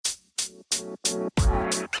I'd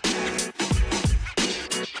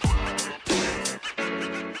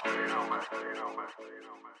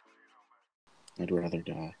rather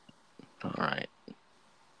die. All right.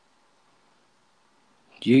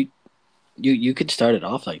 You could start it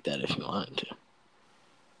off like that if you wanted to.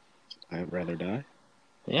 I'd rather die.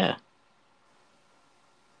 Yeah.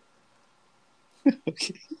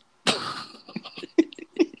 Okay.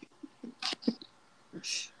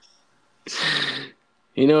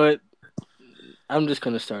 You know what? I'm just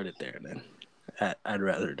gonna start it there then. I'd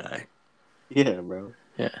rather die. Yeah, bro.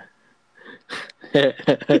 Yeah.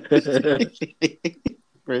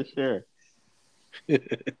 For sure.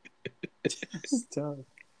 It's tough.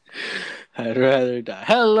 I'd rather die.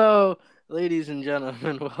 Hello, ladies and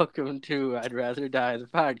gentlemen. Welcome to I'd Rather Die, the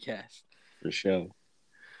podcast. For sure.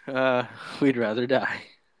 We'd rather die.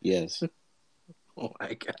 Yes. Oh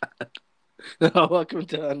my god. Welcome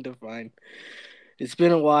to Undefined. It's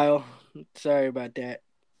been a while. Sorry about that.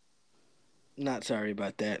 Not sorry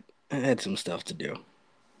about that. I had some stuff to do.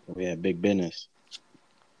 We had big business.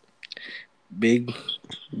 Big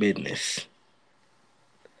business.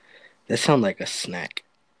 That sounds like a snack.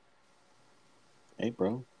 Hey,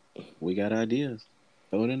 bro. We got ideas.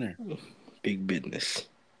 Throw it in there. Big business.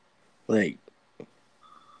 Like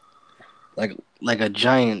a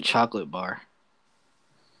giant chocolate bar.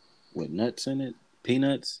 With nuts in it.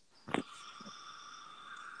 Peanuts.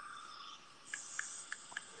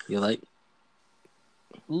 You like?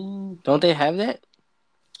 Don't they have that?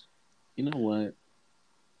 You know what?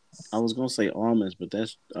 I was gonna say almonds, but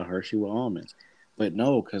that's a Hershey with almonds. But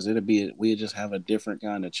no, because we'd just have a different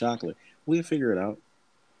kind of chocolate. We'll figure it out.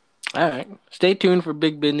 All right. Stay tuned for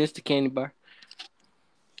Big Business, the candy bar.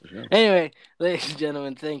 Sure. Anyway, ladies and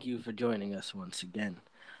gentlemen, thank you for joining us once again.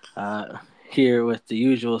 Here with the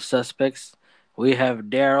usual suspects, we have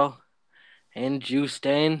Daryl and Juice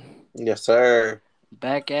Stain. Yes, sir.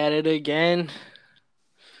 Back at it again.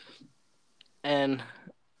 And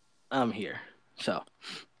I'm here. So,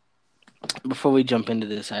 before we jump into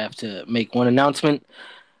this, I have to make one announcement.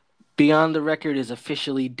 Beyond the Record is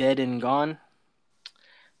officially dead and gone.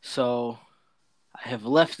 So, I have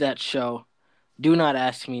left that show. Do not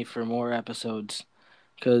ask me for more episodes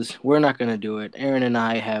because we're not going to do it. Aaron and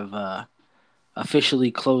I have officially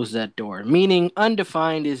closed that door, meaning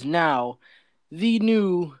Undefined is now the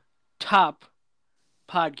new top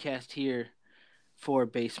podcast here for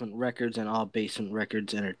Basement Records and all Basement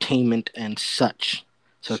Records entertainment and such.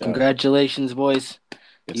 So congratulations, boys.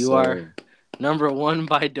 Yes, you sir. are number one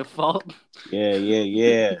by default.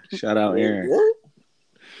 Yeah. Shout out Aaron.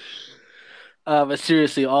 But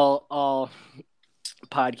seriously, all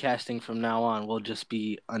podcasting from now on will just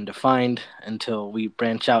be Undefined until we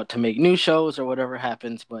branch out to make new shows or whatever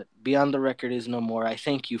happens. But Beyond the Record is no more. I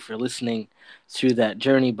thank you for listening through that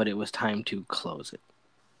journey, but it was time to close it.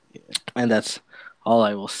 Yeah. And that's all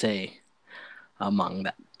I will say among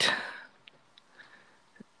that.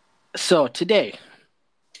 So today,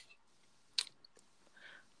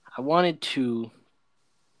 I wanted to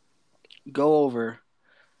go over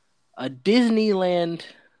a Disneyland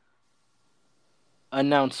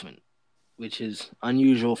announcement, which is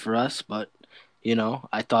unusual for us, but, you know,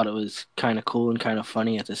 I thought it was kind of cool and kind of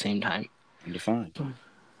funny at the same time.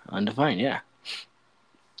 Undefined, yeah.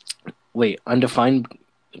 Wait, Undefined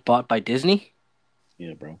bought by Disney?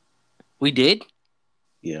 Yeah, bro. We did?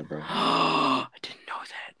 Yeah, bro. I didn't know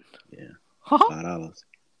that. Yeah. Huh? $5.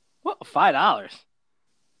 What? $5?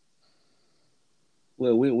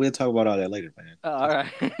 Well, we'll talk about all that later, man. All right.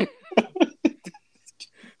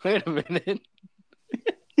 Wait a minute.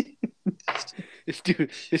 This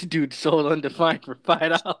dude sold Undefined for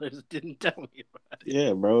 $5. Didn't tell me about it.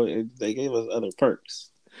 Yeah, bro. They gave us other perks.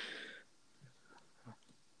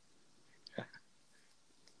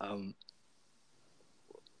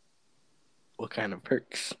 What kind of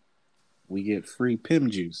perks? We get free Pim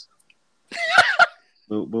juice.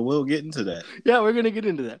 but we'll get into that. Yeah, we're gonna get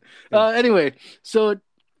into that. Anyway, so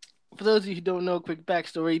for those of you who don't know, quick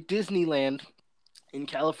backstory: Disneyland in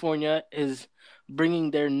California is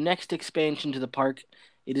bringing their next expansion to the park.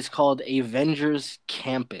 It is called Avengers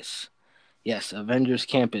Campus. Yes, Avengers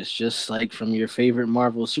Campus, just like from your favorite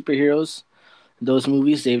Marvel superheroes, those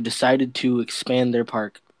movies, they've decided to expand their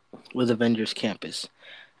park with Avengers Campus.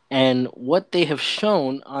 And what they have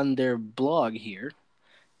shown on their blog here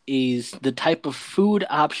is the type of food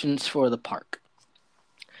options for the park.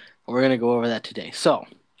 We're going to go over that today. So,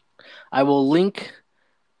 I will link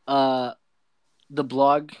the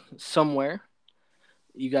blog somewhere.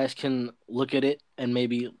 You guys can look at it and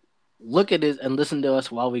maybe look at it and listen to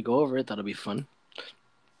us while we go over it. That'll be fun.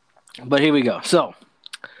 But here we go. So,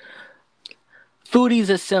 Foodies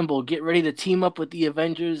assemble. Get ready to team up with the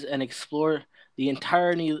Avengers and explore the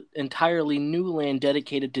entirely new land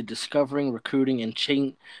dedicated to discovering, recruiting, and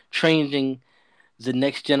training the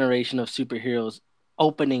next generation of superheroes.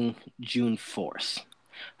 Opening June 4th.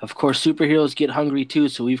 Of course, superheroes get hungry too,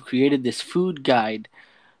 so we've created this food guide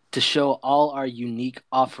to show all our unique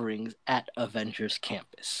offerings at Avengers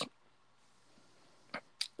Campus.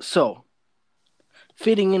 So,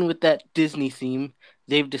 fitting in with that Disney theme,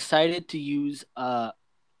 they've decided to use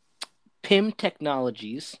Pym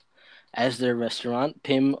Technologies as their restaurant,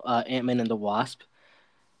 Pym Ant-Man and the Wasp.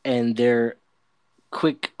 And their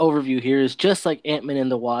quick overview here is just like Ant-Man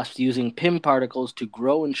and the Wasp, using Pym particles to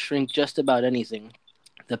grow and shrink just about anything.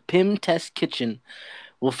 The Pym Test Kitchen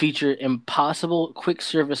will feature Impossible quick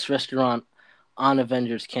service restaurant on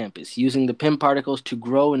Avengers Campus, using the Pym particles to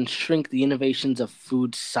grow and shrink the innovations of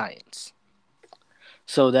food science.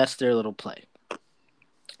 So that's their little play.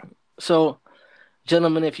 So,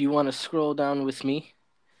 gentlemen, if you want to scroll down with me,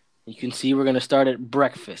 you can see we're going to start at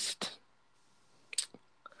breakfast.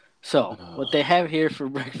 So, what they have here for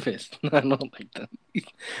breakfast, I don't like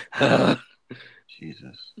them.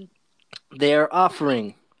 Jesus. They are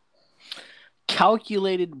offering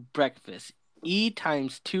calculated breakfast. E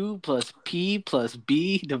times 2 plus P plus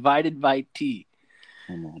B divided by T.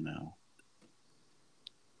 Come on now.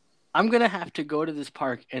 I'm going to have to go to this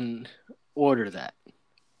park and order that.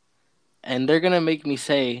 And they're going to make me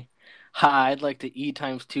say, hi, I'd like to E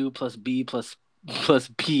times 2 plus B plus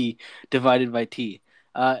P divided by T.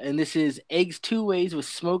 And this is eggs 2 ways with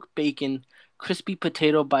smoked bacon, crispy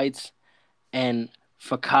potato bites, and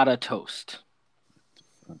focaccia toast.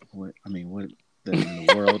 What in the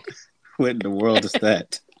world? What in the world is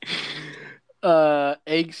that?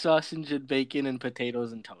 Egg, sausage, and bacon, and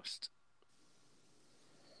potatoes and toast.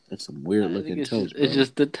 That's some weird looking toast. It's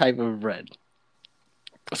just the type of bread.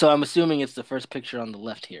 So I'm assuming it's the first picture on the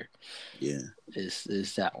left here. Yeah.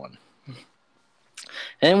 Is that one. And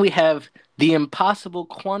then we have the Impossible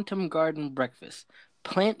Quantum Garden Breakfast.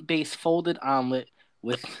 Plant-based folded omelet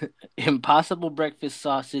with Impossible breakfast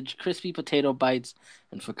sausage, crispy potato bites,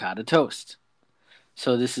 and focaccia toast.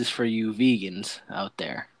 So this is for you vegans out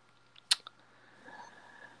there.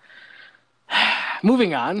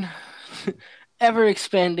 Moving on.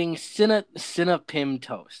 Ever-expanding Cinnapim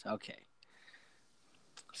toast. Okay.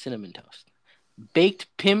 Cinnamon toast. Baked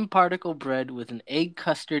Pym particle bread with an egg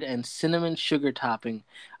custard and cinnamon sugar topping,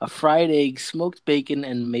 a fried egg, smoked bacon,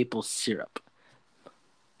 and maple syrup.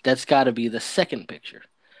 That's got to be the second picture.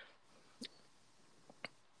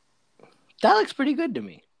 That looks pretty good to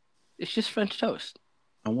me. It's just French toast.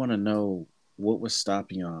 I want to know what was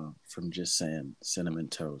stopping y'all from just saying cinnamon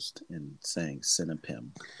toast and saying Cinnapim.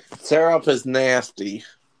 Syrup is nasty.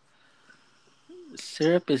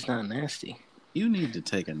 Syrup is not nasty. You need to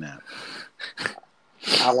take a nap.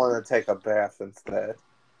 I want to take a bath instead.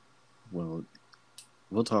 Well,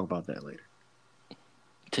 we'll talk about that later.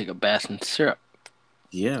 Take a bath in syrup.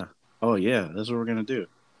 Yeah. Oh, yeah. That's what we're going to do.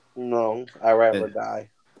 No, I'd rather die.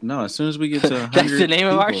 No, as soon as we get to 100 That's the name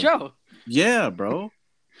of our show. Yeah, bro.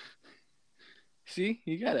 See?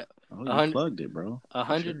 You got it. Oh, you plugged it, bro.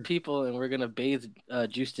 100 people, and we're going to bathe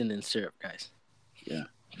Justin in syrup, guys. Yeah.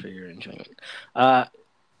 For your enjoyment.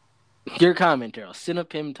 Your comment, Daryl.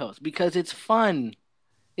 Cinnapim toast. Because it's fun.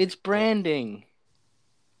 It's branding.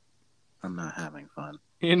 I'm not having fun.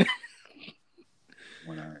 You know?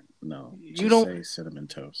 You don't say cinnamon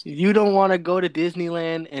toast. You don't want to go to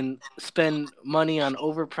Disneyland and spend money on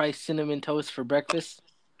overpriced cinnamon toast for breakfast?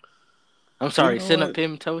 I'm sorry,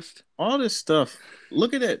 Cinnapim toast? All this stuff.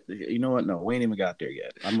 Look at it. You know what? No, we ain't even got there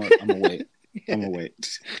yet. I'm gonna wait. I'm gonna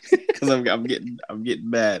wait. Because I'm getting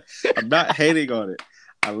mad. I'm not hating on it.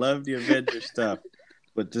 I love the Avengers stuff.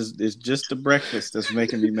 But this is just the breakfast that's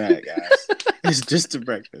making me mad, guys. It's just the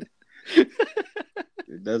breakfast.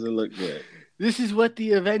 It doesn't look good. This is what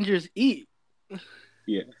the Avengers eat.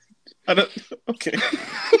 Yeah. I don't. Okay.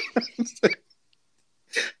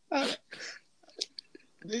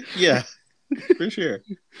 Yeah, for sure.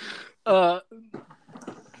 The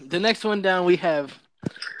next one down, we have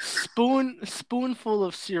spoonful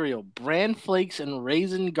of cereal, bran flakes and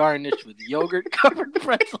raisin garnish with yogurt covered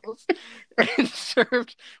pretzels, and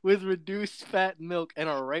served with reduced fat milk and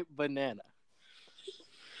a ripe banana.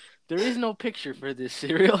 There is no picture for this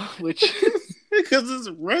cereal, which because it's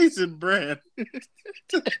raisin bran.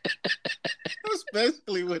 That's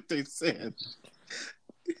basically what they said.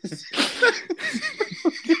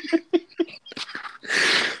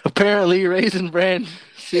 Apparently, raisin bran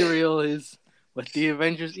cereal is what the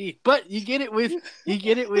Avengers eat, but you get it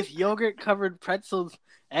with yogurt covered pretzels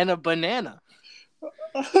and a banana.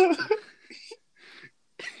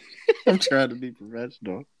 I'm trying to be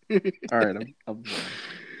professional. All right, I'm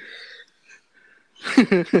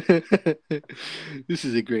This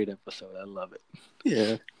is a great episode. I love it.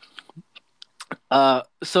 yeah.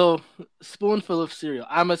 So spoonful of cereal.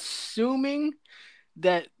 I'm assuming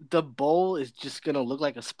that the bowl is just gonna look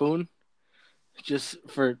like a spoon, just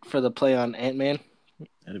for the play on Ant-Man.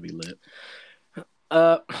 That'd be lit.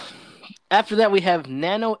 After that we have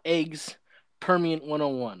Nano Eggs Permeant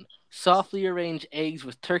 101. Softly arranged eggs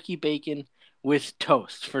with turkey bacon with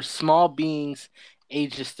toast for small beings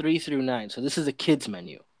ages 3 through 9. So this is a kids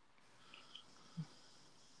menu.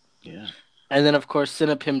 Yeah. And then of course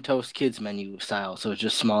Cinepim Toast kids menu style, so it's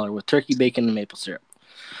just smaller with turkey bacon and maple syrup.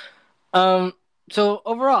 So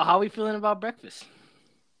overall, how are we feeling about breakfast?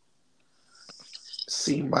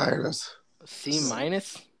 C-. C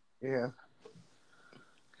minus? Yeah.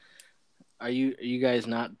 Are you guys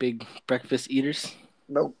not big breakfast eaters?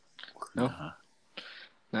 Nope. No?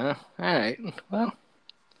 No? All right. Well,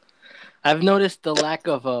 I've noticed the lack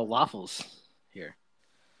of waffles here,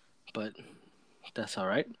 but that's all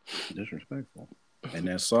right. Disrespectful. And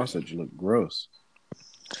that sausage looked gross.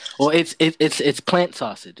 Well, it's plant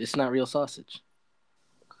sausage. It's not real sausage.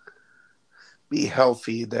 Be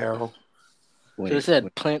healthy, Daryl. So it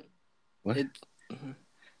said plant. What?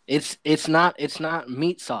 It's not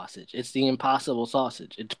meat sausage. It's the Impossible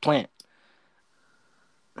sausage. It's plant.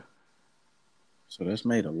 So that's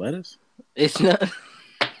made of lettuce? It's not.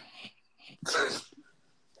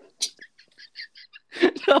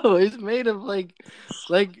 No, it's made of like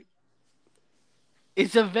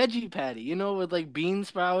it's a veggie patty, with like bean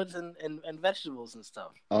sprouts and vegetables and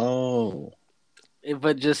stuff. Oh.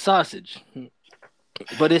 But just sausage.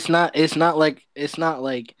 But it's not like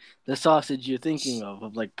the sausage you're thinking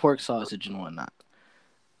of like pork sausage and whatnot.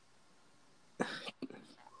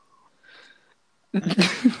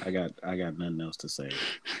 I got nothing else to say.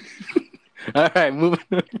 All right, moving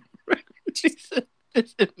on.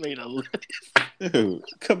 It's made of lettuce. Dude,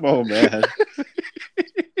 come on, man.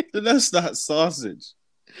 That's not sausage.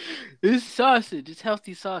 It's sausage. It's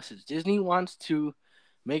healthy sausage. Disney wants to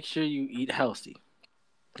make sure you eat healthy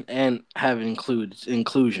and have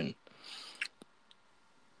inclusion.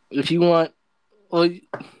 If you want, well,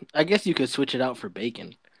 I guess you could switch it out for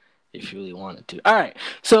bacon if you really wanted to. All right,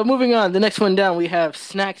 so moving on. The next one down, we have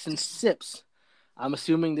snacks and sips. I'm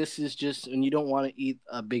assuming this is just when you don't want to eat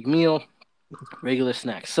a big meal, regular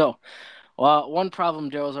snacks. So, one problem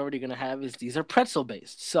Daryl's already going to have is these are pretzel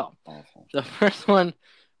based. So, the first one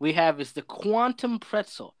we have is the Quantum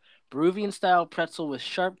Pretzel, Peruvian style pretzel with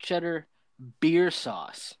sharp cheddar beer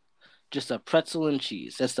sauce. Just a pretzel and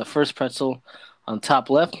cheese. That's the first pretzel on top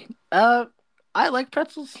left. I like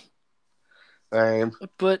pretzels. Same.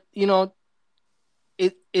 But,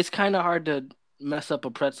 it's kind of hard to mess up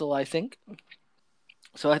a pretzel, I think.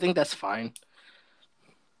 So I think that's fine.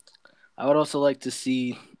 I would also like to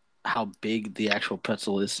see how big the actual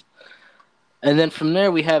pretzel is. And then from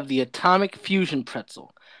there, we have the Atomic Fusion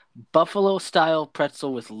Pretzel. Buffalo-style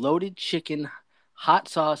pretzel with loaded chicken, hot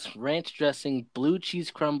sauce, ranch dressing, blue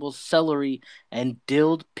cheese crumbles, celery, and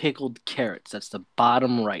dilled pickled carrots. That's the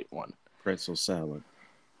bottom right one. Pretzel salad.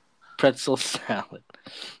 Pretzel salad.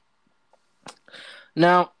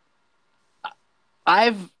 Now,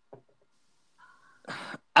 I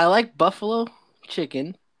like buffalo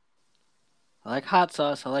chicken. I like hot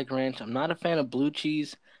sauce. I like ranch. I'm not a fan of blue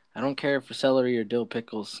cheese. I don't care for celery or dill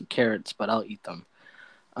pickles, carrots, but I'll eat them.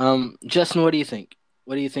 Justin, what do you think?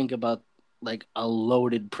 What do you think about like a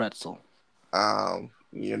loaded pretzel? I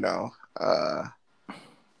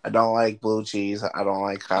don't like blue cheese. I don't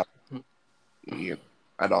like hot. I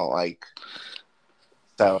don't like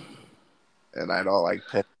salad, and I don't like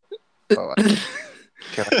pickles.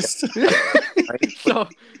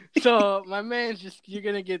 So my man's you're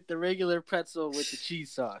gonna get the regular pretzel with the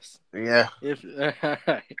cheese sauce. Yeah. All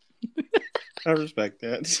right. I respect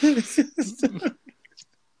that.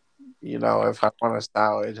 If I want a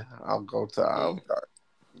salad, I'll go to Olive Garden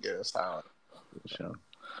and get a salad. Sure.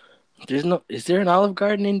 Is there an Olive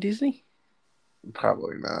Garden in Disney?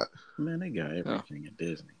 Probably not. Man, they got everything at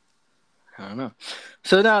Disney. I don't know.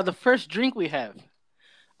 So now the first drink we have,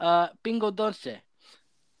 Bingo Dulce.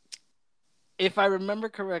 If I remember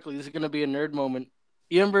correctly, this is gonna be a nerd moment.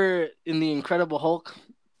 You remember in the Incredible Hulk,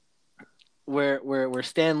 where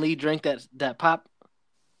Stan Lee drank that pop?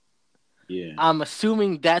 Yeah. I'm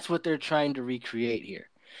assuming that's what they're trying to recreate here.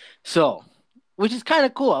 So, which is kind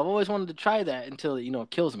of cool. I've always wanted to try that until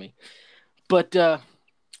it kills me. But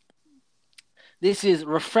this is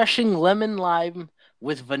refreshing lemon lime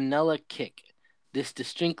with vanilla kick. This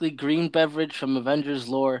distinctly green beverage from Avengers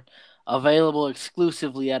lore available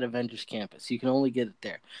exclusively at Avengers Campus. You can only get it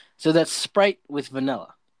there. So that's Sprite with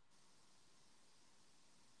vanilla.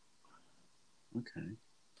 Okay.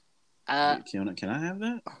 Can I have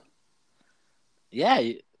that? Yeah,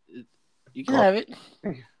 you can have it.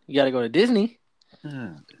 You got to go to Disney.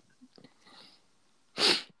 Ah,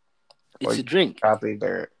 It's a drink. Copy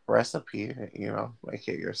their recipe, make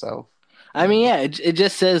it yourself. I mean, yeah, it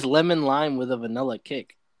just says lemon lime with a vanilla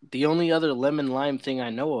kick. The only other lemon lime thing I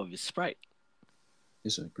know of is Sprite.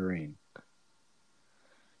 it's a green.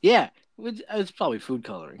 Yeah, it's probably food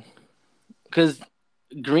coloring. Because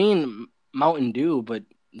green Mountain Dew, but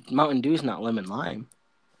Mountain Dew's not lemon lime.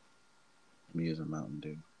 Me as a Mountain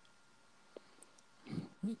Dew.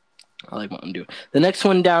 I like Mountain Dew. The next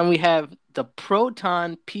one down, we have the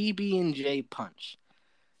Proton PB&J Punch.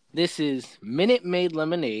 This is Minute Maid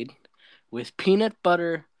lemonade with peanut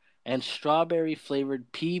butter and strawberry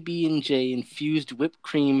flavored PB&J infused whipped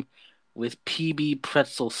cream with PB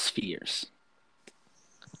pretzel spheres.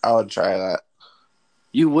 I would try that.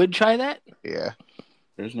 You would try that? Yeah.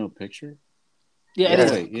 There's no picture. Yeah, Yeah, it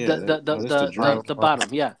is. wait, yeah, The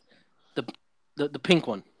bottom, yeah. The pink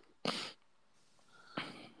one.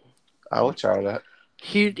 I would try that.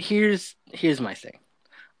 Here's my thing.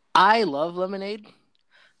 I love lemonade.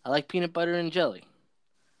 I like peanut butter and jelly.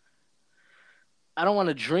 I don't want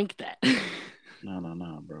to drink that.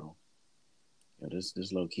 No, bro. Yeah,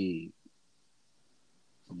 this low key.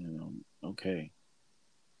 Okay.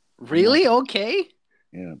 Really? Okay?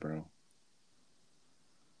 Yeah, bro.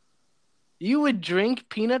 You would drink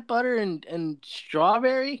peanut butter and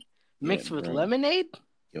strawberry mixed with bro. lemonade?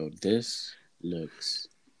 Yo, this looks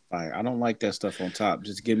fire. I don't like that stuff on top.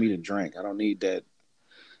 Just give me the drink. I don't need that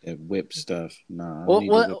whipped stuff. Nah, I don't need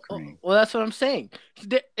the whipped cream. Well, that's what I'm saying.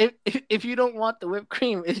 If you don't want the whipped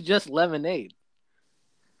cream, it's just lemonade.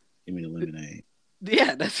 Give me the lemonade.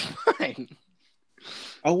 Yeah, that's fine.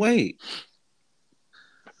 Oh, wait.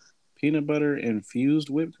 Peanut butter infused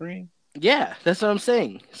whipped cream? Yeah, that's what I'm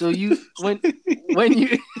saying. So you when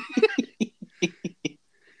you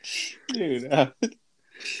Dude,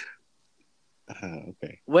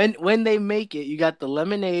 okay. When they make it, you got the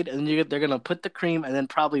lemonade, and they're gonna put the cream, and then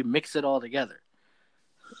probably mix it all together.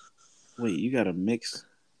 Wait, you gotta mix.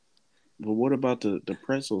 But what about the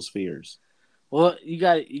pretzel spheres? Well, you're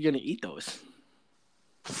gonna eat those.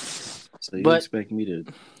 So you expect me to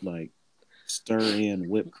stir in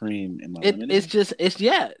whipped cream in my lemonade?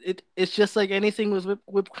 It's just like anything with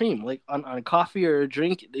whipped cream, like on coffee or a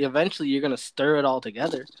drink. Eventually, you're gonna stir it all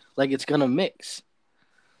together, like it's gonna mix.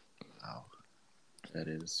 Oh, that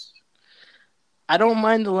is. I don't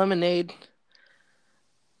mind the lemonade.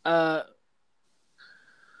 I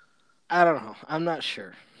don't know. I'm not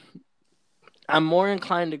sure. I'm more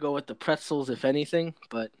inclined to go with the pretzels, if anything,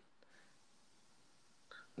 but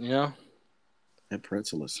That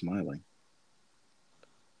pretzel is smiling.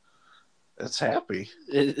 It's happy.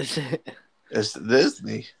 It's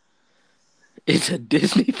Disney. It's a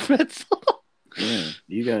Disney pretzel. Yeah,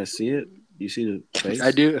 you guys see it? You see the face?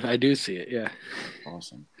 I do see it. Yeah.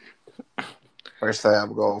 Awesome. First thing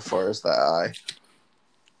I'm going for is the eye.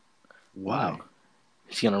 Wow.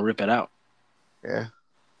 He's gonna rip it out. Yeah.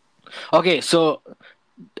 Okay, so,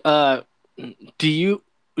 would you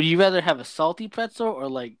rather have a salty pretzel or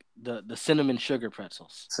like the cinnamon sugar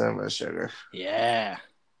pretzels? Cinnamon sugar. Yeah.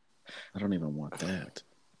 I don't even want that.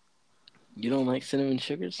 You don't like cinnamon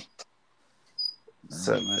sugars?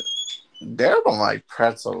 Cinnamon. They don't like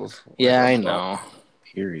pretzels. Yeah, I know.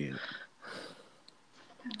 Period.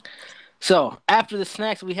 So after the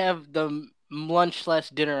snacks, we have the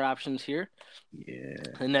lunch/dinner options here. Yeah.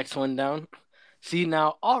 The next one down. See,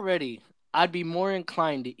 now already I'd be more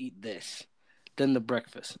inclined to eat this than the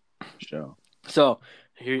breakfast. Sure. So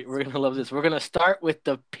here we're gonna love this. We're gonna start with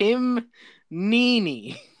the Pim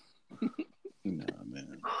Nini. Nah,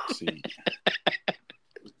 man. See.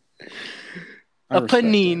 A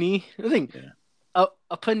panini. That. The thing. Yeah.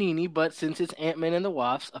 A panini, but since it's Ant-Man and the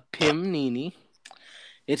Wasp, a Pim Nini.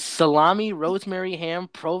 It's salami, rosemary ham,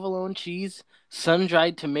 provolone cheese,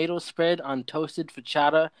 sun-dried tomato spread on toasted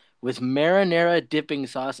focaccia with marinara dipping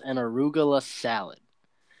sauce and arugula salad.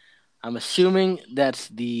 I'm assuming that's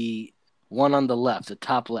the one on the left, the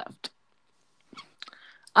top left.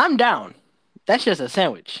 I'm down. That's just a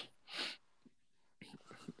sandwich.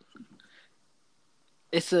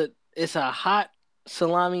 It's a hot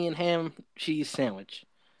salami and ham cheese sandwich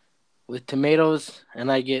with tomatoes,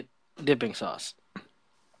 and I get dipping sauce.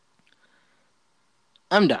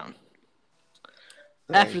 I'm down.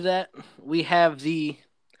 After that, we have the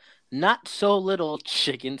not so little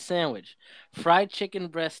chicken sandwich. Fried chicken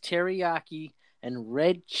breast teriyaki and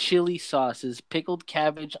red chili sauces, pickled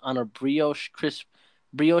cabbage on a brioche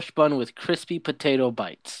bun with crispy potato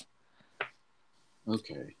bites.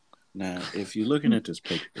 Okay. Now, if you're looking at this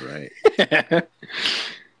picture, right,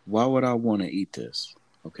 why would I want to eat this?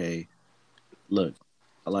 Okay. Look,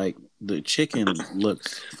 like the chicken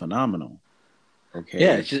looks phenomenal. Okay.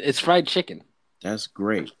 Yeah, it's fried chicken. That's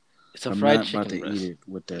great. It's a I'm fried not chicken about to breast. eat it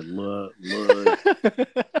with that love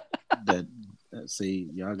that see,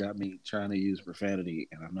 y'all got me trying to use profanity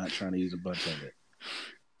and I'm not trying to use a bunch of it.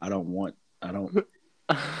 I don't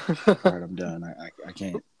all right, I'm done. I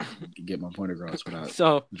can't get my point across without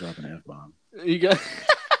So dropping an F-bomb. you got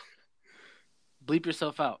bleep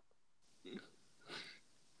yourself out.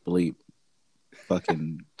 Bleep.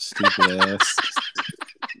 Fucking stupid ass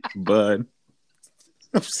bud.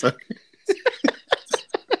 I'm sorry.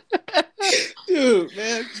 Dude,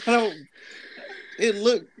 man, I don't. It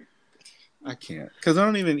look. I can't because I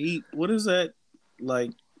don't even eat. What is that?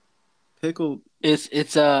 Like pickled. It's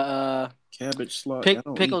cabbage slaw. I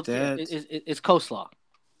don't pickled. eat that. It's coleslaw.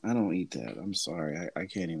 I don't eat that. I'm sorry. I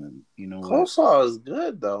can't even. You know what? Coleslaw is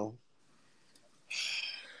good though.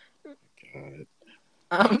 God.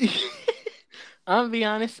 I'm gonna be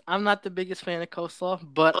honest. I'm not the biggest fan of coleslaw,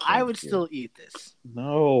 but I would still eat this.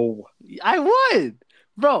 No. I would,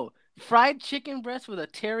 bro. Fried chicken breast with a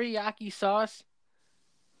teriyaki sauce.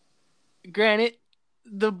 Granted,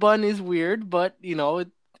 the bun is weird, but you know,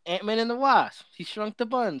 Ant-Man and the Wasp. He shrunk the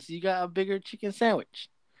buns. You got a bigger chicken sandwich.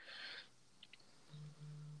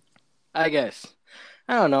 I guess.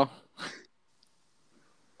 I don't know.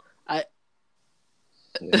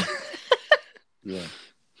 Yeah.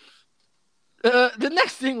 The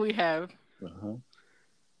next thing we have Uh-huh.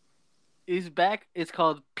 is back. It's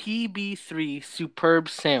called PB3 Superb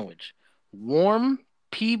Sandwich. Warm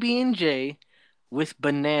PB&J with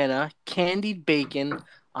banana, candied bacon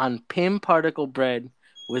on Pim particle bread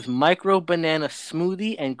with micro banana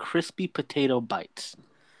smoothie and crispy potato bites.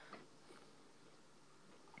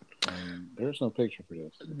 There's no picture for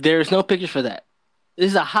this. There's no picture for that. This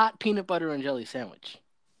is a hot peanut butter and jelly sandwich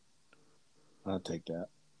I'll take that.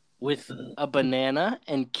 with a banana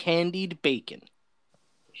and candied bacon.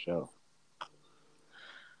 For sure.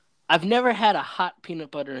 I've never had a hot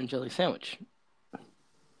peanut butter and jelly sandwich.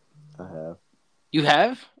 I have. You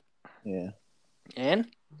have? Yeah. And?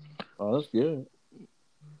 Oh, that's good.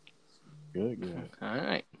 Good. All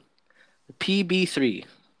right. PB3.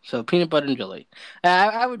 So peanut butter and jelly.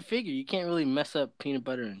 I would figure you can't really mess up peanut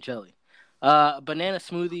butter and jelly. Banana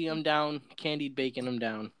smoothie, I'm down. Candied bacon, I'm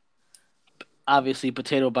down. Obviously,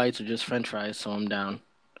 potato bites are just French fries, so I'm down.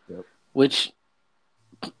 Yep. Which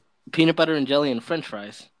peanut butter and jelly and French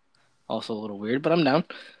fries, also a little weird, but I'm down.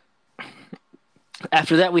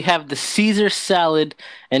 After that, we have the Caesar salad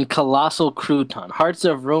and colossal crouton. Hearts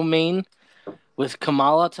of romaine with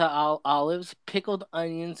Kamalata olives, pickled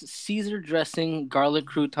onions, Caesar dressing, garlic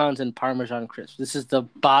croutons, and Parmesan crisps. This is the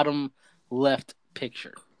bottom left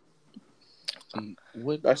picture.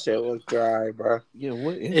 What? That shit looks dry, bro. Yeah,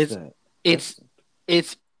 what is that?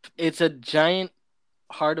 It's a giant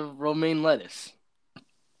heart of romaine lettuce.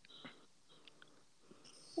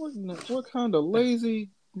 What kind of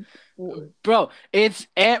lazy? Bro, it's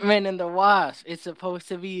Ant-Man and the Wasp. It's supposed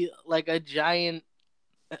to be like a giant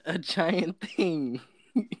thing.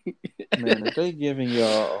 Man, if they giving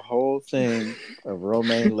y'all a whole thing of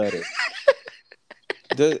romaine lettuce,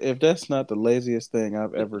 if that's not the laziest thing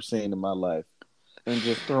I've ever seen in my life, and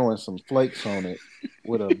just throwing some flakes on it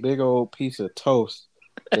with a big old piece of toast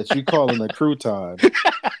that you calling a crouton,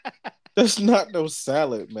 that's not no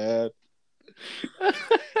salad, man.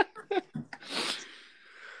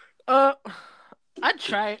 I'd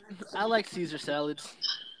try it. I like Caesar salads.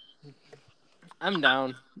 I'm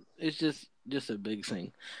down. It's just a big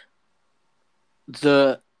thing.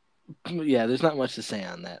 There's not much to say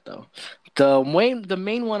on that though. The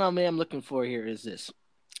main one I'm looking for here is this: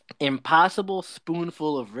 Impossible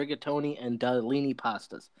spoonful of rigatoni and Dalini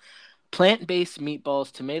pastas, plant-based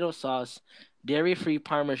meatballs, tomato sauce, dairy-free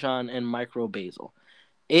Parmesan, and micro basil.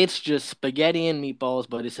 It's just spaghetti and meatballs,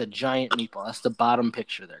 but it's a giant meatball. That's the bottom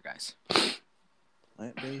picture there, guys.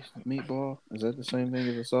 Plant-based meatball? Is that the same thing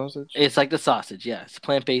as a sausage? It's like the sausage, yeah. It's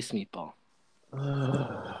plant-based meatball.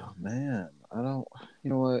 Oh, man. I don't... You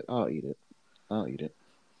know what? I'll eat it.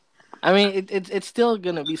 I mean, it's still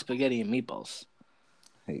going to be spaghetti and meatballs.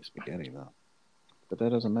 I hate spaghetti, though. But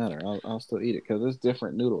that doesn't matter. I'll still eat it because it's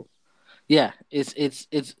different noodles. Yeah, it's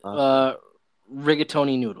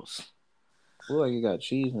rigatoni noodles. Look like you got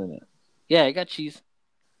cheese in it. Yeah, it got cheese.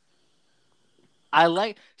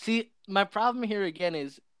 See, my problem here again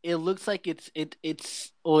is it looks like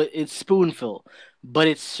it's spoonful, but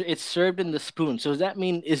it's served in the spoon. So does that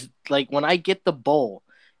mean is like when I get the bowl,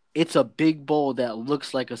 it's a big bowl that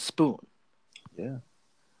looks like a spoon? Yeah.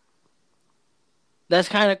 That's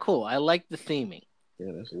kind of cool. I like the theming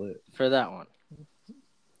Yeah, that's lit. for that one.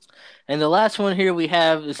 And the last one here we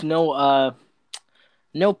have is no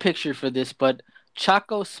picture for this, but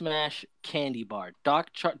Choco Smash candy bar,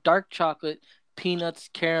 dark chocolate, peanuts,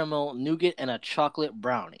 caramel, nougat, and a chocolate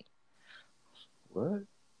brownie. What?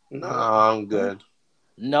 No, I'm good.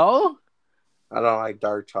 No, I don't like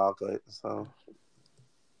dark chocolate, so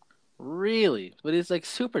really, but it's like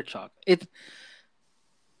super chocolate.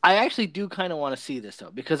 I actually do kind of want to see this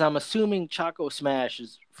though because I'm assuming Choco Smash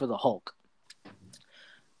is for the Hulk.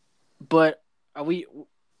 But are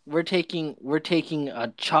we're taking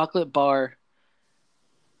a chocolate bar,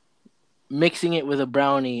 mixing it with a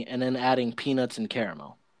brownie, and then adding peanuts and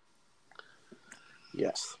caramel.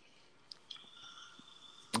 yes.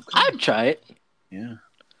 Okay. I'd try it. Yeah.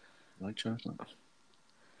 I like chocolate.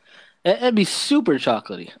 It'd be super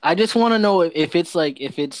chocolatey. I just want to know if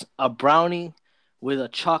it's a brownie with a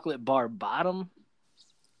chocolate bar bottom,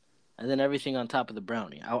 and then everything on top of the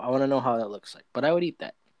brownie. I want to know how that looks like. But I would eat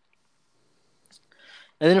that.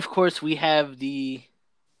 And then of course we have the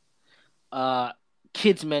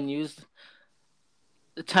kids menus,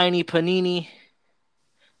 the tiny panini,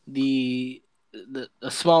 the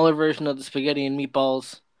smaller version of the spaghetti and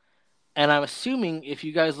meatballs, and I'm assuming if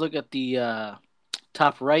you guys look at the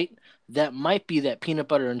top right, that might be that peanut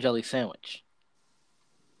butter and jelly sandwich.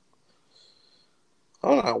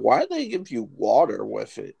 Hold on, why they give you water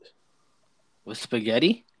with it? With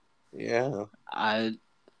spaghetti? Yeah. I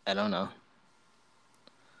don't know.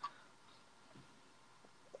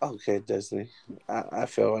 Okay, Disney. I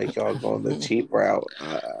feel like y'all going the cheap route.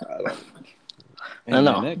 I don't. Hey, I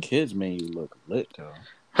know. man, that kids menu look lit though.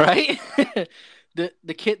 Right?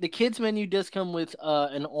 the kids menu does come with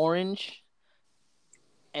an orange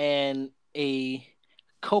and a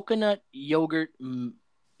coconut yogurt.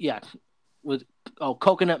 Yeah, with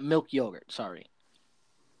coconut milk yogurt. Sorry.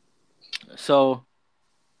 So,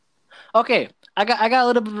 okay, I got a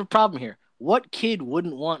little bit of a problem here. What kid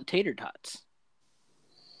wouldn't want tater tots?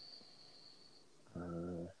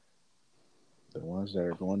 The ones that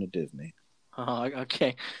are going to Disney. Oh,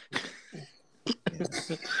 okay.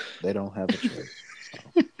 Yeah. They don't have a choice.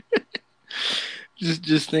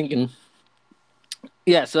 Just thinking.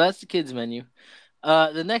 Yeah, so that's the kids menu.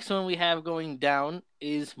 The next one we have going down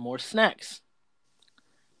is more snacks.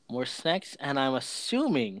 More snacks, and I'm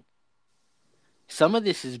assuming some of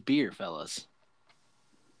this is beer, fellas.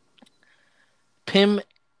 Pim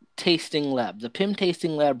Tasting Lab. The Pim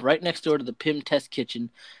Tasting Lab, right next door to the Pim Test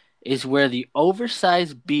Kitchen, is where the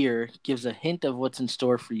oversized beer gives a hint of what's in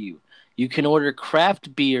store for you. You can order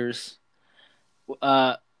craft beers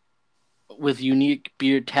with unique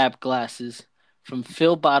beer tap glasses from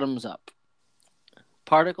Phil Bottoms Up.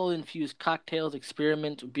 Particle-infused cocktails,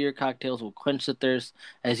 experiment with beer cocktails will quench the thirst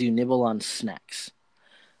as you nibble on snacks.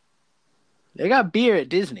 They got beer at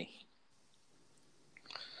Disney.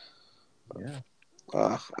 Yeah.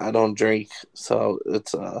 I don't drink, so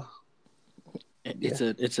it's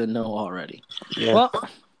It's a no already. yeah. Well,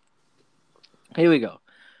 here we go.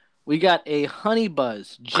 We got a honey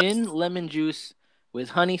buzz gin lemon juice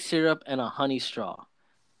with honey syrup and a honey straw.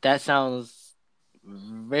 That sounds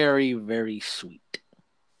very, very sweet.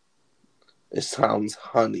 It sounds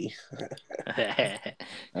honey.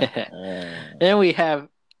 Then we have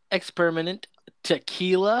Experiment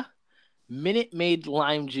tequila, Minute Maid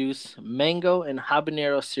lime juice, mango and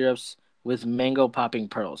habanero syrups with mango popping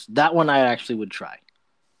pearls. That one I actually would try.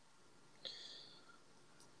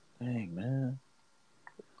 Dang, man.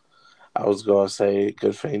 I was gonna say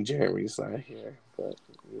good thing Jeremy's not here, but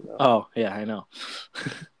you know. Oh, yeah, I know.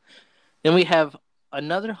 Then we have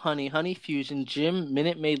another honey fusion Jim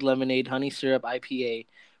Minute Maid lemonade honey syrup IPA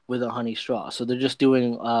with a honey straw. So they're just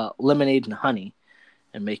doing lemonade and honey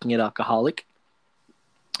and making it alcoholic.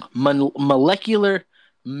 Molecular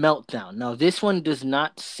meltdown. Now this one does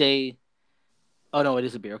not say. Oh no, it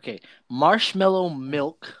is a beer. Okay, marshmallow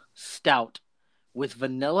milk stout with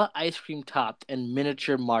vanilla ice cream topped and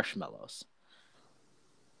miniature marshmallows.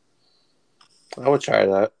 I would try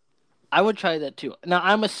that. I would try that too. Now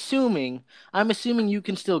I'm assuming you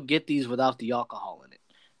can still get these without the alcohol in it,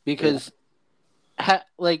 because,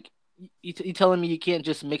 you telling me you can't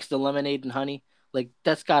just mix the lemonade and honey? Like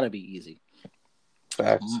that's got to be easy.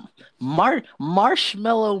 Facts.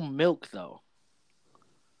 Marshmallow milk though.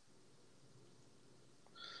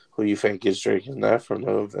 Who you think is drinking that from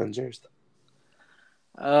the Avengers?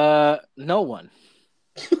 No one.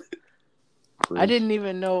 I didn't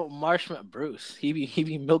even know Marshmallow Bruce. He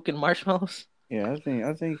be milking marshmallows. Yeah,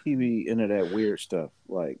 I think he be into that weird stuff.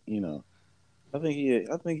 Like, I think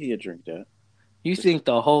he'd drink that. You think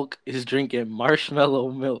the Hulk is drinking marshmallow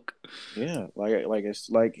milk? Yeah, like it's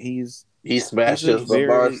like He he's a smashes the very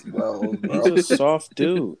marshmallows, he's bro. a soft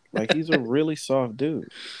dude. Like he's a really soft dude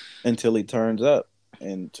until he turns up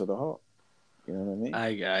into the Hulk. You know what I mean?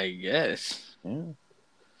 I guess. Yeah.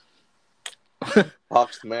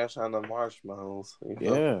 Hulk smash on the marshmallows.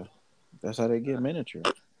 Yeah. That's how they get miniature.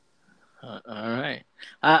 All right.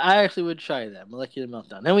 I actually would try that. Molecular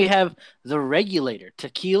Meltdown. Then we have the Regulator.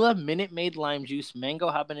 Tequila, Minute Maid lime juice,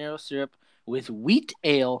 mango habanero syrup with wheat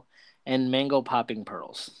ale and mango popping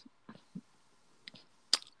pearls.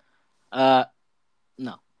 No.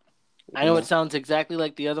 I know it sounds exactly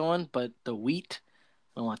like the other one, but the wheat,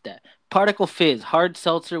 I don't want that. Particle Fizz, hard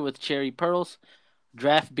seltzer with cherry pearls,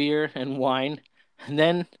 draft beer and wine. And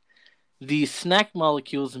then the snack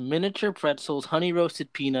molecules, miniature pretzels, honey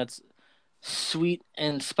roasted peanuts, sweet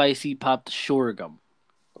and spicy popped sugar gum.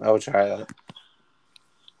 I would try that.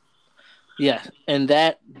 Yeah, and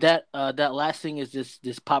that last thing is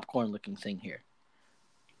this popcorn looking thing here.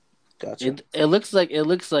 Gotcha. It looks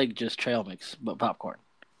like just trail mix, but popcorn.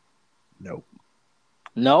 Nope.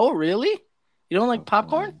 No, really? You don't like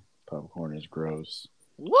popcorn? Popcorn is gross.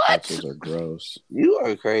 What? Pretzels are gross. You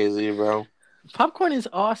are crazy, bro. Popcorn is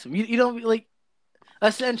awesome. You don't like.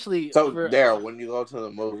 Essentially, So, Daryl, when you go to the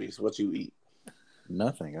movies, what you eat?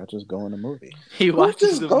 Nothing. I just go in the movie. He watches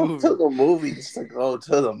just the go movie. to the movies to go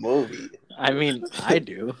to the movie. I mean, I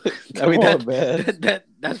do. Come on, man.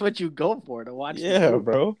 That's what you go for to watch. Yeah,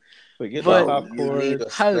 bro. But You need a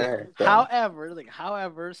snack.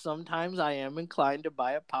 However, sometimes I am inclined to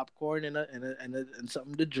buy a popcorn and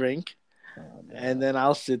something to drink, and then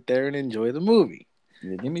I'll sit there and enjoy the movie.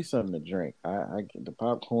 Yeah, give me something to drink. I get the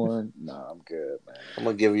popcorn. Nah, I'm good, man. I'm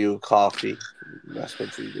gonna give you coffee. That's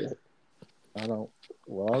what you get. I don't.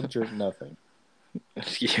 Well, I'll drink nothing.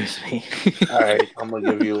 Excuse me. All right, I'm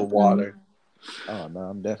gonna give you water. Oh no,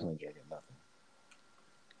 I'm definitely drinking nothing.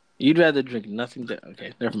 You'd rather drink nothing.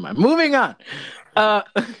 Okay, never mind. Moving on.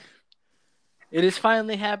 It has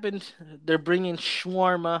finally happened. They're bringing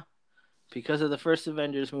shawarma because of the first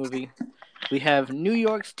Avengers movie. We have New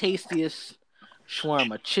York's tastiest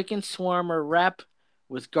shawarma, chicken shawarma wrap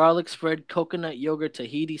with garlic spread, coconut yogurt,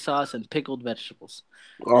 Tahiti sauce, and pickled vegetables.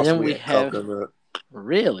 And then we have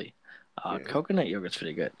really. Coconut yogurt's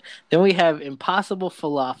pretty good. Then we have Impossible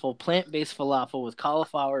Falafel, plant-based falafel with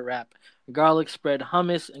cauliflower wrap, garlic spread,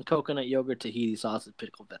 hummus, and coconut yogurt, Tahiti sauce, and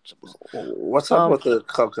pickled vegetables. What's up with the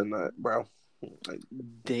coconut, bro?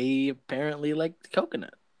 They apparently like the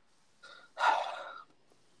coconut.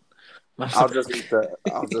 I'll just eat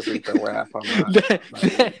the wrap. I'm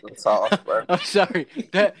not sauce, bro. I'm sorry.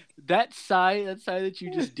 That sigh that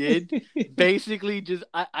you just did, basically just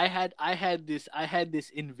I had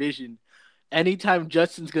this envision. Anytime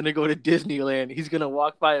Justin's gonna go to Disneyland, he's gonna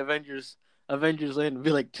walk by Avengers Land and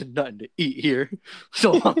be like, "To nothing to eat here.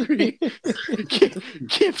 So hungry.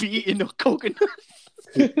 can't be eating no coconuts."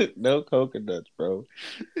 No coconuts, bro.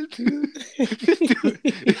 This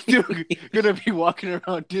dude gonna be walking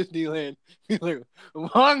around Disneyland, be like, "I'm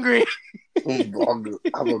hungry." I'm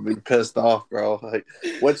gonna be pissed off, bro. Like,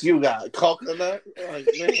 what you got? Coconut? Like,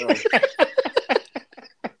 man.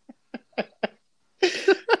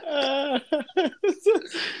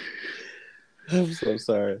 I'm so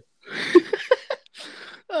sorry.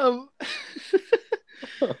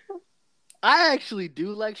 I actually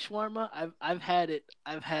do like shawarma. I've had it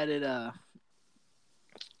a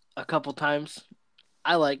couple times.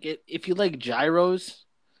 I like it. If you like gyros,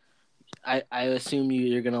 I assume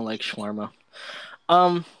you're gonna like shawarma.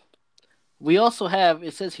 We also have,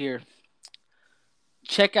 it says here,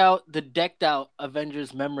 check out the decked out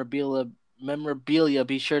Avengers memorabilia.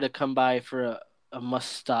 Be sure to come by for a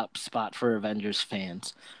must stop spot for Avengers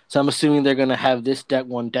fans. So I'm assuming they're gonna have this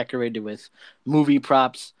one decorated with movie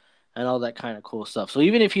props and all that kind of cool stuff. So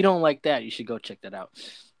even if you don't like that, you should go check that out.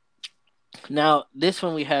 Now, this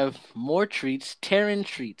one we have more treats, Terran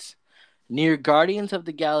Treats. Near Guardians of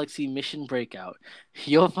the Galaxy Mission Breakout,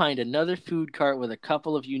 you'll find another food cart with a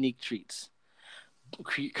couple of unique treats.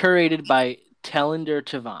 Curated by Telander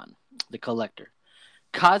Tavan, the collector.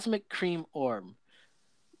 Cosmic Cream Orb.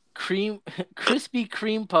 Crispy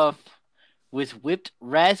cream puff with whipped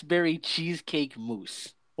raspberry cheesecake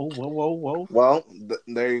mousse. Oh, whoa. Well,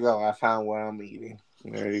 there you go. I found what I'm eating.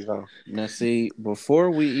 There you go. Now, see,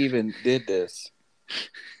 before we even did this,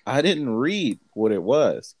 I didn't read what it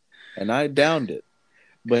was, and I downed it.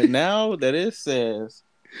 But now that it says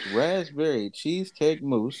raspberry cheesecake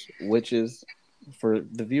mousse, which is for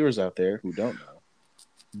the viewers out there who don't know,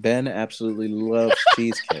 Ben absolutely loves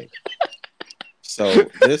cheesecake. So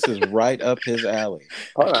this is right up his alley.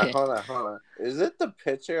 Hold on. Is it the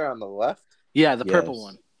picture on the left? Yeah, the purple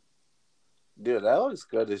one. Dude, that looks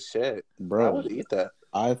good as shit. Bro, I would eat that.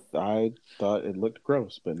 I thought it looked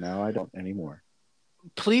gross, but now I don't anymore.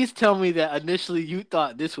 Please tell me that initially you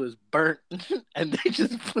thought this was burnt and they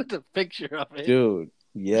just put a picture of it. Dude,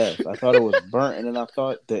 yes. I thought it was burnt, and then I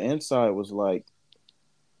thought the inside was like...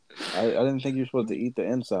 I didn't think you were supposed to eat the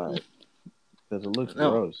inside because it looks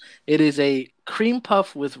gross. It is a cream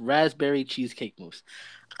puff with raspberry cheesecake mousse.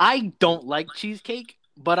 I don't like cheesecake,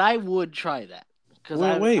 but I would try that because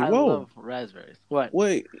I love raspberries. What?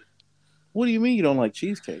 Wait, what do you mean you don't like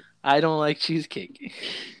cheesecake? I don't like cheesecake.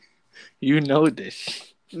 You know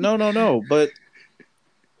this. No, but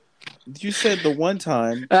you said the one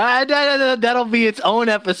time. That'll be its own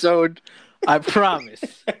episode. I promise.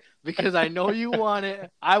 Because I know you want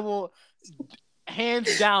it. I will,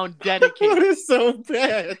 hands down, dedicate. What is so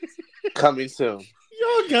bad? Coming soon.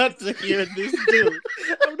 Y'all got to hear this dude.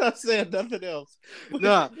 I'm not saying nothing else.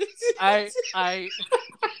 No,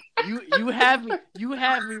 you have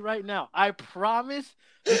me right now. I promise,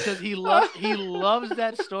 because he loves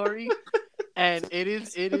that story, and it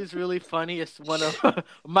is really funny. It's one of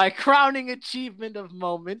my crowning achievement of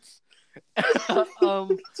moments. You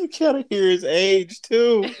gotta hear his age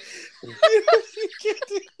too.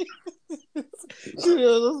 Let's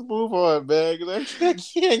move on, man. I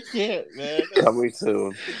can't, man. Coming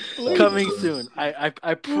soon. Coming soon.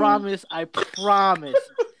 I promise.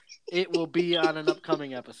 It will be on an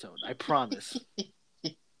upcoming episode. I promise.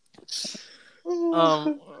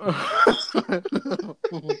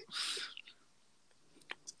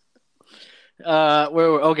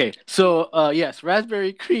 Okay. So yes,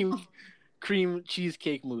 raspberry cream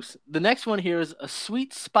cheesecake mousse. The next one here is a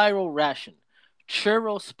sweet spiral ration.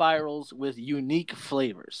 Churro spirals with unique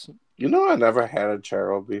flavors. You know, I never had a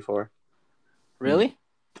churro before. Really?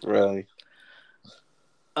 Really?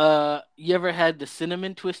 You ever had the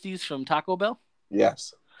cinnamon twisties from Taco Bell?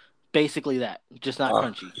 Yes. Basically that, just not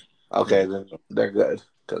crunchy. Okay, then they're good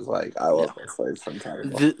because I love those flavors from Taco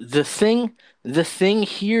Bell. The thing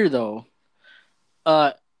here though,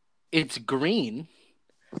 it's green,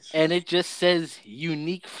 and it just says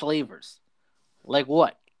unique flavors. Like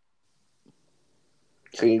what?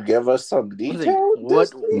 Can you give us some detail?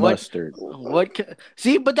 What mustard?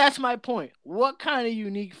 See, but that's my point. What kind of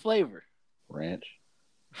unique flavor? Ranch.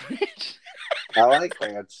 I like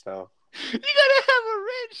ranch though. You gotta have a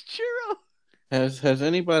ranch churro. Has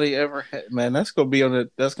anybody ever had? Man, that's gonna be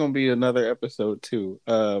another episode too.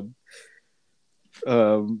 The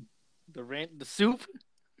soup.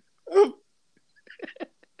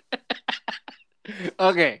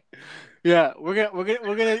 Okay, yeah, we're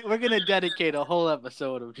gonna dedicate a whole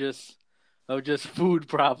episode of just food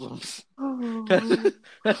problems.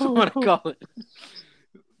 That's what I call it.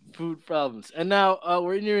 Food problems. And now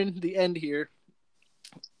we're nearing the end here,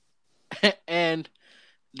 and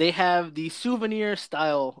they have the souvenir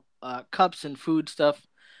style cups and food stuff.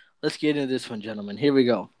 Let's get into this one, gentlemen. Here we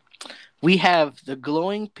go. We have the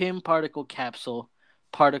glowing Pim particle capsule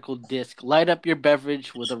particle disc. Light up your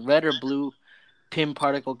beverage with a red or blue Pim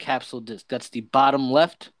particle capsule disc. That's the bottom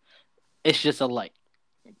left. It's just a light.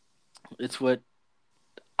 It's what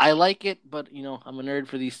I like it, but I'm a nerd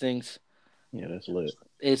for these things. Yeah, that's lit.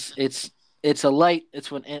 It's a light.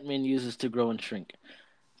 It's what Ant-Man uses to grow and shrink.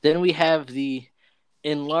 Then we have the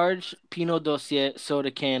enlarged Pinot Dossier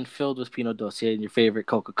soda can filled with Pinot Dossier in your favorite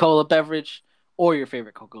Coca-Cola beverage or your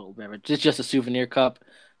favorite Coca-Cola beverage. It's just a souvenir cup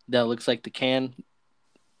that looks like the can.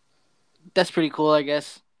 That's pretty cool, I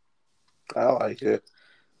guess. I like it.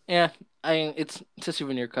 Yeah, it's a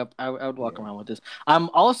souvenir cup. I would walk around with this. I'm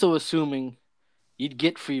also assuming you'd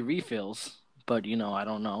get free refills, but I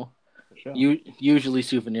don't know. Sure. Usually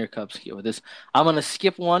souvenir cups get with this. I'm gonna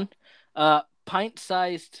skip one.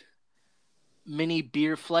 Pint-sized mini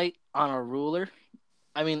beer flight on a ruler.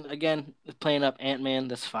 I mean, again, playing up Ant-Man,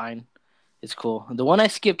 that's fine. It's cool. The one I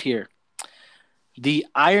skipped here, the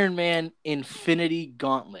Iron Man Infinity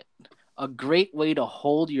Gauntlet. A great way to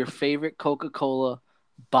hold your favorite Coca-Cola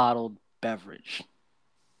bottled beverage.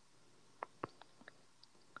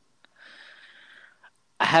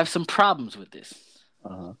 I have some problems with this.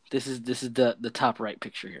 Uh-huh. This is the top right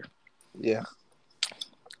picture here. Yeah.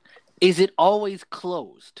 Is it always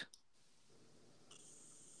closed?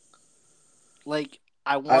 Like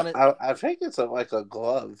I want it. I think it's like a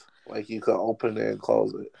glove. Like you can open it and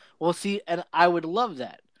close it. Well, see, and I would love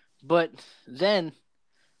that, but then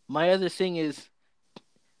my other thing is,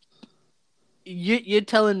 you're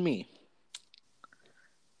telling me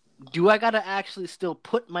do I gotta actually still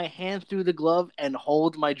put my hand through the glove and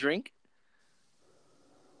hold my drink?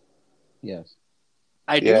 Yes.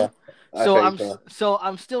 I do. Yeah, I So think so.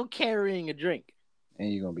 I'm still carrying a drink.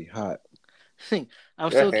 And you're gonna be hot. I'm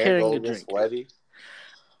Your still hand carrying a gonna get drink. sweaty.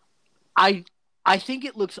 I I think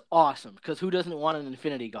it looks awesome because who doesn't want an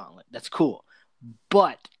Infinity Gauntlet? That's cool.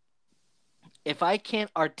 But if I can't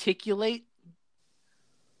articulate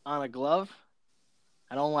on a glove,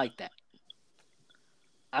 I don't like that.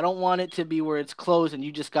 I don't want it to be where it's closed and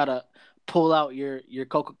you just gotta pull out your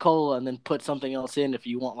Coca-Cola and then put something else in if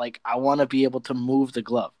you want. Like, I want to be able to move the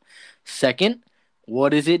glove. Second,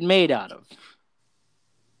 what is it made out of?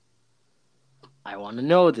 I want to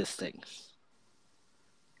know this thing.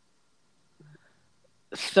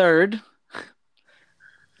 Third,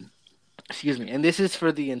 excuse me, and this is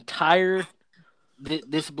for the entire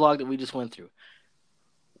this blog that we just went through.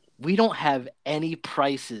 We don't have any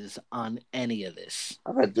prices on any of this.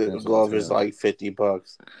 I bet the Expensive glove as is hell. like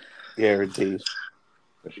 $50, guaranteed.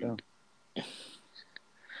 For sure.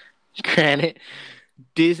 Granted, 'Cause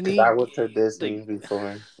Disney. I went to Disney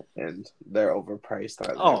before, and they're overpriced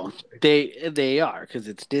on everything. They are because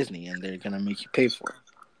it's Disney and they're gonna make you pay for it.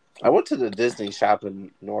 I went to the Disney shop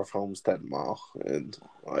in North Homestead Mall, and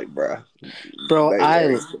like, bruh, Bro,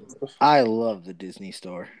 they expensive. I love the Disney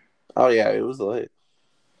store. Oh yeah, it was lit.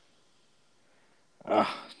 Ugh.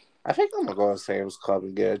 I think I'm gonna go to Sam's Club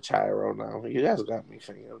and get a Chiro now. You guys got me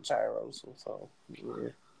thinking of Chiros, so yeah.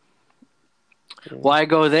 Why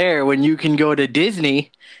go there when you can go to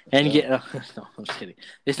Disney and Yeah. get? No, I'm just kidding.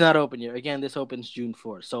 It's not open yet. Again, this opens June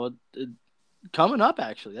 4th, so coming up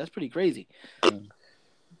actually. That's pretty crazy.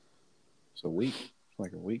 It's a week.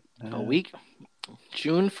 Like a week. A week,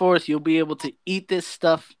 June 4th, you'll be able to eat this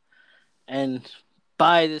stuff and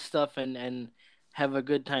buy this stuff and have a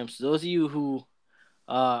good time. So those of you who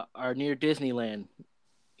are near Disneyland,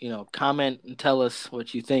 comment and tell us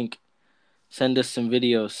what you think. Send us some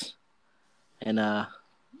videos and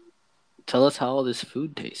tell us how all this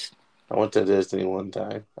food tastes. I went to Disney one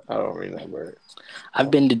time. I don't remember it. I've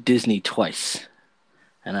been to Disney twice,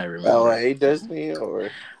 and I remember. LA Disney or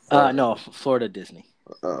no, Florida Disney.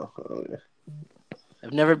 Oh yeah.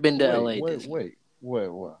 I've never been to LA Disney. Wait.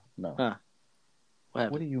 No. Huh.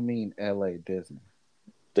 What do you mean LA Disney?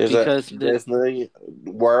 There's Because a Disney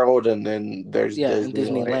World, and then there's and Disneyland.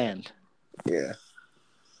 Disneyland. Yeah.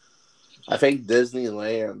 I think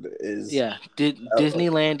Disneyland is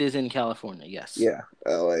Disneyland is in California. Yes. yeah,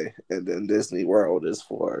 LA, and then Disney World is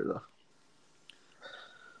Florida.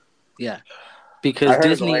 Yeah, because I heard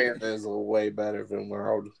Disney Land is way better than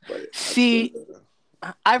World. But See,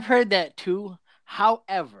 I've heard that too.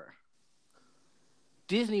 However,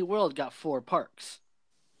 Disney World got 4 parks.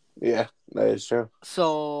 yeah, that is true.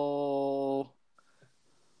 So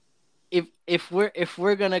if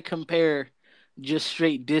we're gonna compare just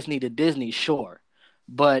straight Disney to Disney, sure,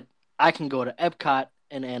 but I can go to Epcot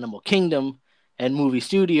and Animal Kingdom and Movie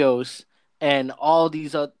Studios and all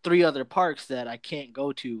these 3 other parks that I can't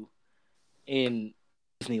go to in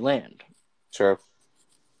Disneyland. Sure.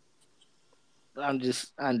 I'm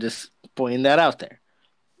just pointing that out there.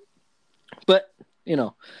 But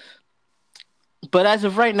but as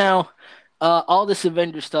of right now, all this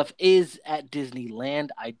Avengers stuff is at Disneyland.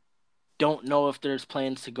 I don't know if there's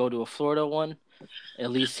plans to go to a Florida one. At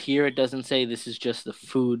least here it doesn't say. This is just the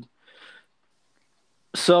food.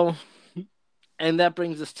 So, and that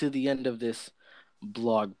brings us to the end of this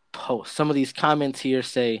blog post. Some of these comments here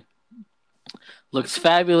say, looks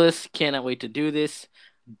fabulous. Cannot wait to do this.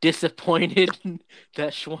 Disappointed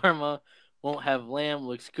that shawarma won't have lamb.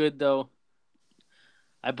 Looks good though.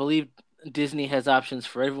 I believe Disney has options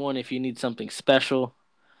for everyone. If you need something special,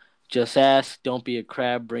 just ask. Don't be a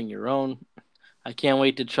crab. Bring your own. I can't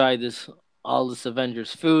wait to try all this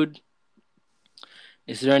Avengers food.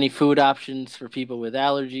 Is there any food options for people with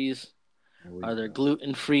allergies? Are there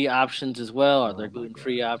gluten-free options as well? Are there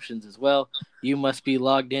gluten-free options as well? You must be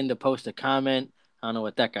logged in to post a comment. I don't know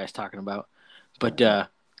what that guy's talking about. But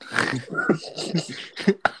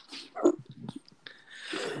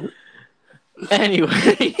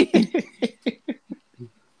anyway.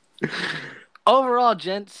 Overall,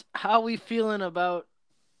 gents, how we feeling about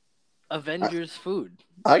Avengers food?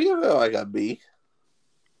 I give it like a B.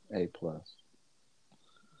 A+.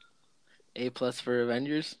 A+ for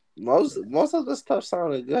Avengers? Most of the stuff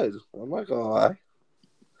sounded good. I'm not gonna lie.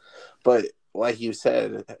 But like you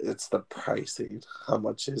said, it's the pricing. How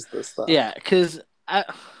much is this stuff? Yeah, because I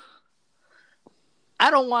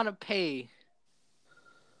don't want to pay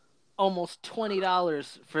almost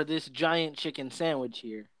 $20 for this giant chicken sandwich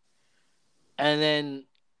here and then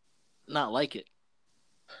not like it.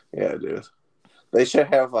 Yeah, dude. They should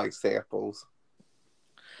have like samples.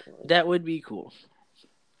 That would be cool.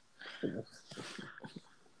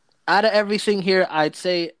 Out of everything here, I'd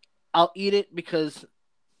say I'll eat it because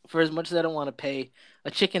for as much as I don't want to pay,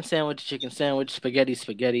 a chicken sandwich,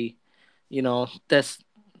 spaghetti. You know, that's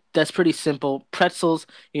pretty simple. Pretzels,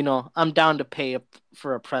 you know, I'm down to pay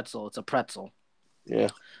for a pretzel. It's a pretzel. Yeah.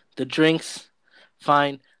 The drinks,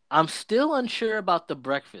 fine. I'm still unsure about the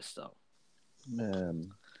breakfast though.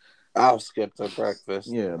 Man, I'll skip the breakfast.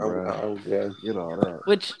 yeah, bro. I'm good. Get all that.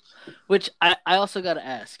 Which I also got to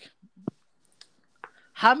ask.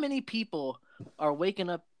 How many people are waking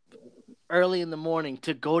up early in the morning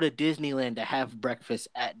to go to Disneyland to have breakfast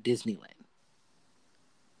at Disneyland?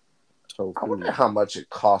 I wonder how much it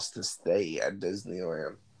costs to stay at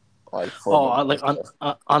Disneyland. Like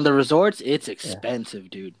on the resorts, it's expensive,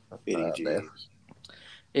 dude.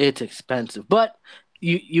 It's expensive, but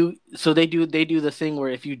so they do the thing where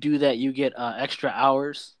if you do that, you get extra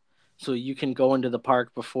hours, so you can go into the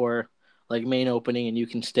park before like main opening and you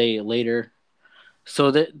can stay later.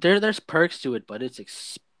 So there's perks to it, but it's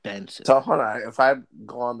expensive. So hold on, if I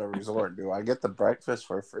go on the resort, do I get the breakfast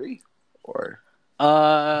for free or?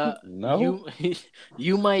 No.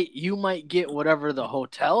 You might get whatever the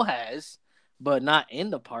hotel has, but not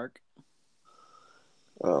in the park.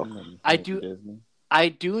 Oh, I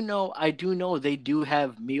do know they do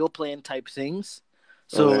have meal plan type things.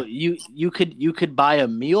 So you could buy a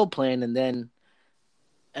meal plan and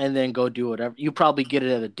then go do whatever. You probably get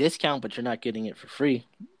it at a discount, but you're not getting it for free.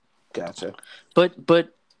 Gotcha. But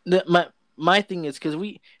my thing is because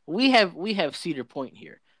we have Cedar Point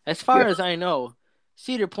here. As far as I know,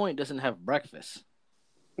 Cedar Point doesn't have breakfast.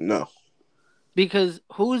 No. Because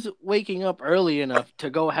who's waking up early enough to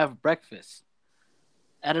go have breakfast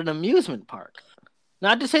at an amusement park?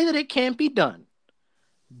 Not to say that it can't be done,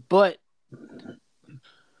 but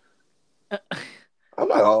I'm not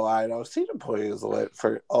gonna lie though. Cedar Point is lit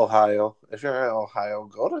for Ohio. If you're in Ohio,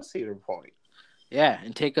 go to Cedar Point. Yeah,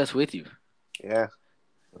 and take us with you. Yeah,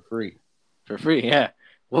 for free. Yeah,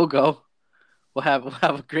 we'll go. We'll have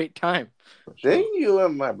a great time. Didn't you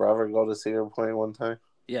and my brother go to Cedar Point one time?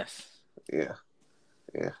 Yes. Yeah.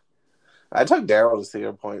 I took Daryl to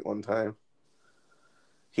Cedar Point one time.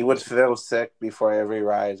 He would feel sick before every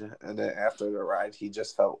ride, and then after the ride, he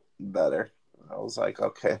just felt better. I was like,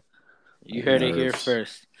 okay. You heard it here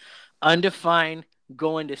first. Undefined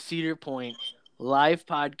going to Cedar Point, live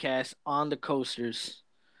podcast on the coasters.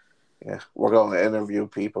 Yeah, we're going to interview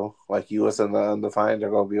people. Like you was in the Undefined, they're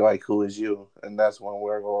going to be like, who is you? And that's when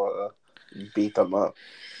we're going to beat them up.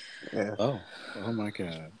 Yeah. Oh my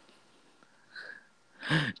God.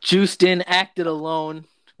 Juiced in, acted alone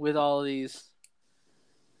with all these.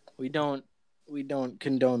 We don't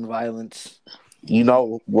condone violence. You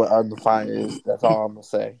know what Undefined is. That's all I'm going to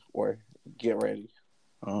say. Or get ready.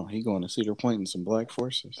 Oh, he going to Cedar Point in some Black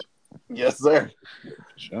Forces. Yes, sir.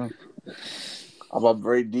 Sure. I'm going to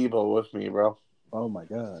bring Debo with me, bro. Oh, my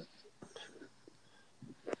God.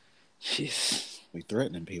 Jeez. We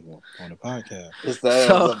threatening people on the podcast.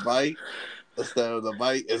 Instead of the bite, it's going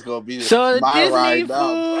to be my Disney ride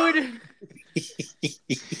food.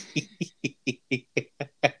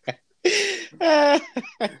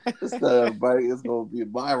 Instead of bite, it's going to be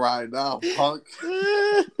my ride now, punk.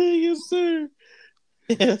 Yes, sir.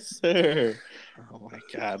 Yes, sir. Oh, my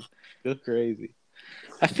God. You're crazy.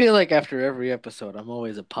 I feel like after every episode, I'm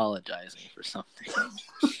always apologizing for something.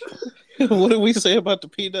 What did we say about the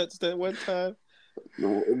peanuts that one time?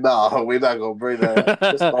 No, we're not gonna bring that up.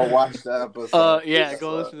 Just go watch the episode. Yeah,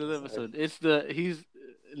 go listen to the episode.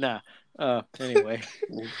 Anyway.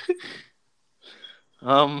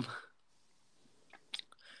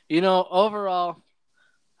 Overall,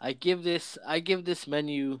 I give this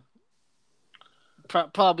menu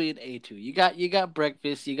probably an A2. You got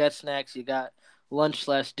breakfast, you got snacks, you got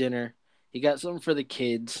lunch/dinner, you got something for the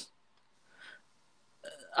kids.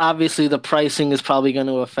 Obviously, the pricing is probably going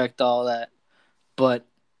to affect all that, but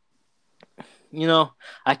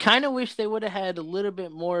I kind of wish they would have had a little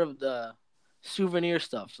bit more of the souvenir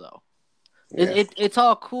stuff, though. Yeah. It's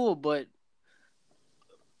all cool, but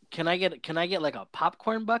can I get like a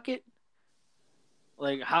popcorn bucket?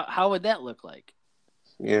 Like how would that look like?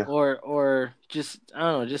 Yeah. Or just I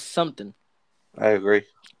don't know, just something. I agree.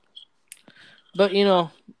 But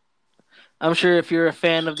I'm sure if you're a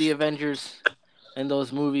fan of the Avengers and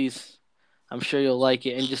those movies, I'm sure you'll like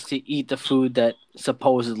it. And just to eat the food that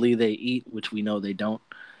supposedly they eat, which we know they don't,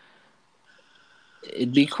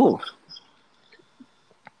 it'd be cool.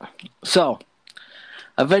 So,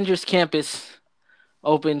 Avengers Campus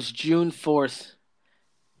opens June 4th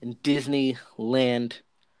in Disneyland.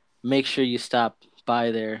 Make sure you stop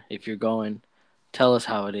by there if you're going. Tell us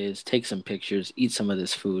how it is. Take some pictures. Eat some of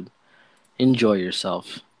this food. Enjoy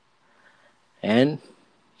yourself. And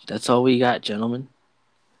that's all we got, gentlemen.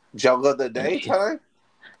 Joke of the day time?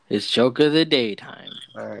 It's joke of the day time.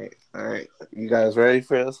 All right. You guys ready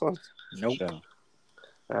for this one? Nope. Sure.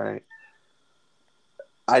 All right.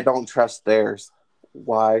 I don't trust theirs.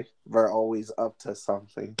 Why? They're always up to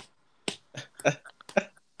something.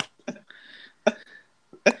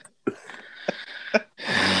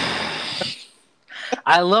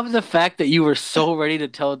 I love the fact that you were so ready to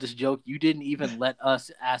tell this joke, you didn't even let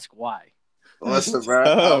us ask why. Listen, bro.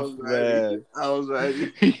 I was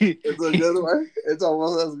ready. It's a good one. It's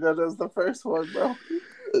almost as good as the first one, bro.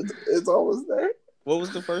 It's almost there. What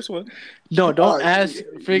was the first one? No, don't ask.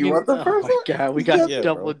 You want the first one? God, we got Yeah,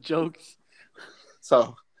 double bro. jokes.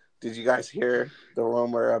 So, did you guys hear the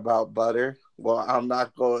rumor about butter? Well, I'm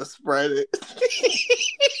not going to spread it.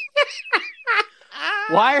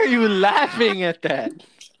 Why are you laughing at that?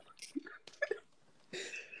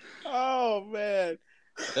 Oh man,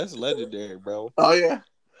 that's legendary, bro. Oh, yeah.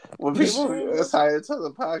 When people get excited to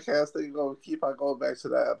the podcast, they go keep on going back to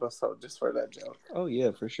that episode just for that joke. Oh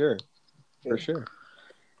yeah, for sure, for sure.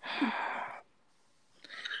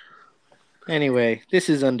 Anyway, this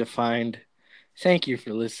is Undefined. Thank you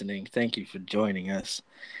for listening. Thank you for joining us.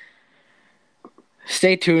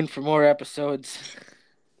 Stay tuned for more episodes.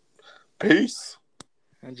 Peace.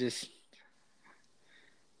 I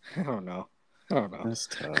don't know. That's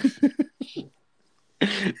tough.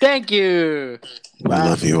 Thank you. I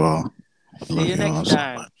love you all. See you next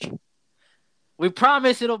time. We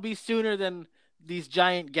promise it'll be sooner than these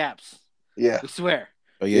giant gaps. Yeah. We swear.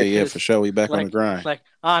 Oh yeah, for sure. We back on the grind. Like,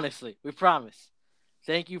 honestly, we promise.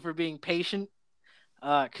 Thank you for being patient.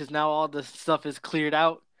 Because now all the stuff is cleared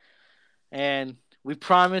out. And we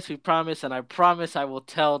promise, and I promise I will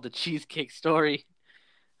tell the cheesecake story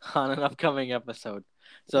on an upcoming episode.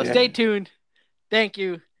 So stay tuned. Thank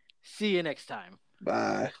you. See you next time.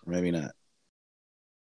 Bye. Maybe not.